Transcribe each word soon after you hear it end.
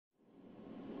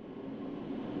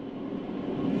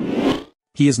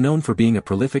He is known for being a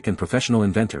prolific and professional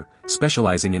inventor,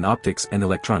 specializing in optics and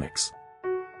electronics.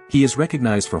 He is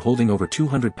recognized for holding over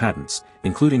 200 patents,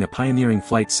 including a pioneering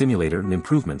flight simulator and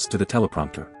improvements to the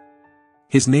teleprompter.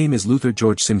 His name is Luther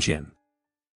George Simjian.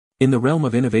 In the realm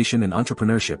of innovation and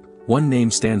entrepreneurship, one name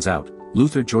stands out: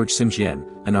 Luther George Simjian,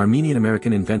 an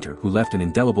Armenian-American inventor who left an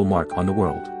indelible mark on the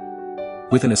world.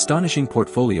 With an astonishing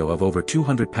portfolio of over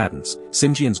 200 patents,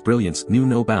 Simjian's brilliance knew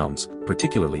no bounds,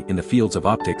 particularly in the fields of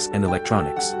optics and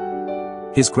electronics.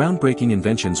 His groundbreaking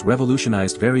inventions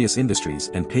revolutionized various industries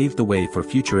and paved the way for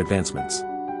future advancements.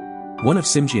 One of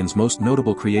Simjian's most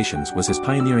notable creations was his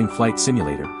pioneering flight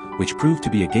simulator, which proved to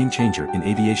be a game-changer in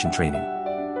aviation training.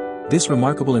 This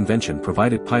remarkable invention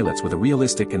provided pilots with a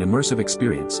realistic and immersive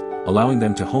experience, allowing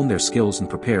them to hone their skills and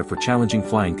prepare for challenging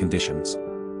flying conditions.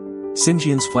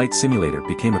 Simjian's flight simulator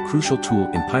became a crucial tool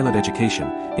in pilot education,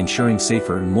 ensuring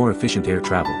safer and more efficient air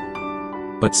travel.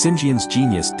 But Simjian's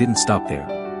genius didn't stop there.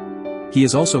 He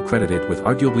is also credited with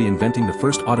arguably inventing the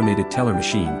first automated teller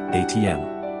machine,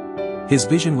 ATM. His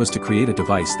vision was to create a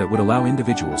device that would allow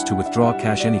individuals to withdraw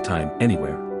cash anytime,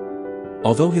 anywhere.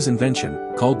 Although his invention,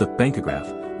 called the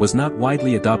Biography, was not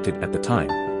widely adopted at the time,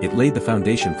 it laid the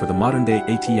foundation for the modern-day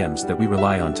ATMs that we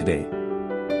rely on today.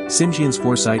 Simjian's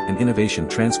foresight and innovation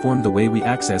transformed the way we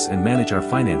access and manage our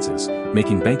finances,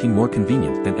 making banking more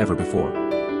convenient than ever before.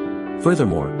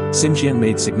 Furthermore, Simjian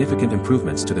made significant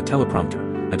improvements to the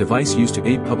teleprompter, a device used to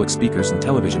aid public speakers and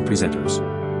television presenters.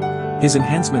 His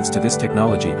enhancements to this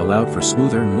technology allowed for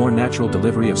smoother and more natural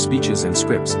delivery of speeches and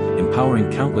scripts,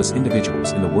 empowering countless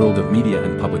individuals in the world of media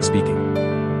and public speaking.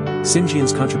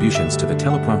 Simjian's contributions to the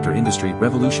teleprompter industry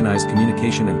revolutionized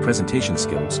communication and presentation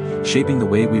skills, shaping the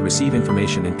way we receive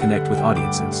information and connect with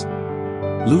audiences.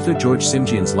 Luther George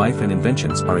Simjian's life and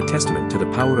inventions are a testament to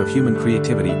the power of human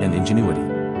creativity and ingenuity.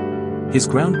 His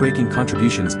groundbreaking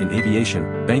contributions in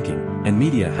aviation, banking, and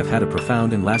media have had a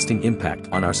profound and lasting impact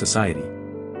on our society.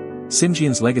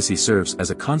 Simjian's legacy serves as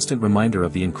a constant reminder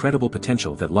of the incredible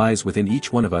potential that lies within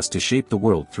each one of us to shape the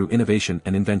world through innovation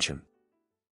and invention.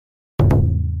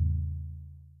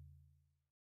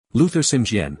 Luther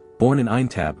Simjian, born in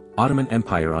Aintab, Ottoman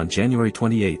Empire on January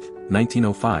 28,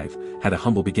 1905, had a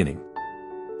humble beginning.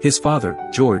 His father,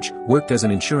 George, worked as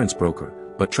an insurance broker,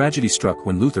 but tragedy struck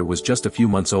when Luther was just a few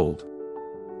months old.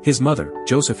 His mother,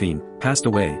 Josephine, passed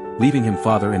away, leaving him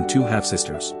father and two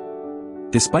half-sisters.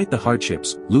 Despite the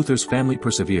hardships, Luther's family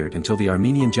persevered until the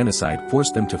Armenian genocide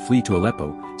forced them to flee to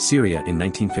Aleppo, Syria in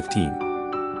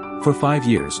 1915. For 5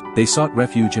 years, they sought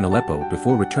refuge in Aleppo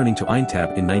before returning to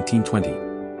Aintab in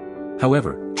 1920.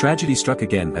 However, tragedy struck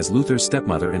again as Luther's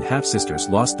stepmother and half-sisters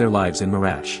lost their lives in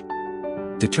Marash.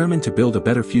 Determined to build a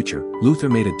better future, Luther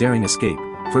made a daring escape,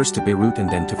 first to Beirut and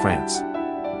then to France.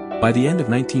 By the end of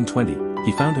 1920,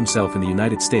 he found himself in the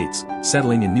United States,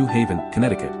 settling in New Haven,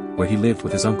 Connecticut, where he lived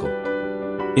with his uncle.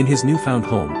 In his newfound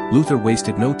home, Luther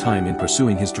wasted no time in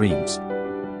pursuing his dreams.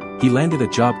 He landed a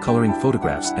job coloring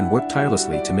photographs and worked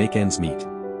tirelessly to make ends meet.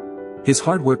 His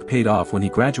hard work paid off when he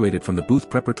graduated from the Booth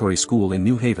Preparatory School in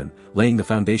New Haven, laying the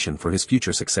foundation for his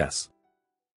future success.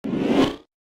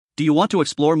 Do you want to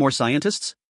explore more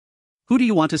scientists? Who do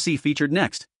you want to see featured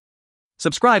next?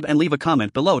 Subscribe and leave a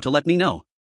comment below to let me know.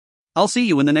 I'll see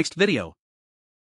you in the next video.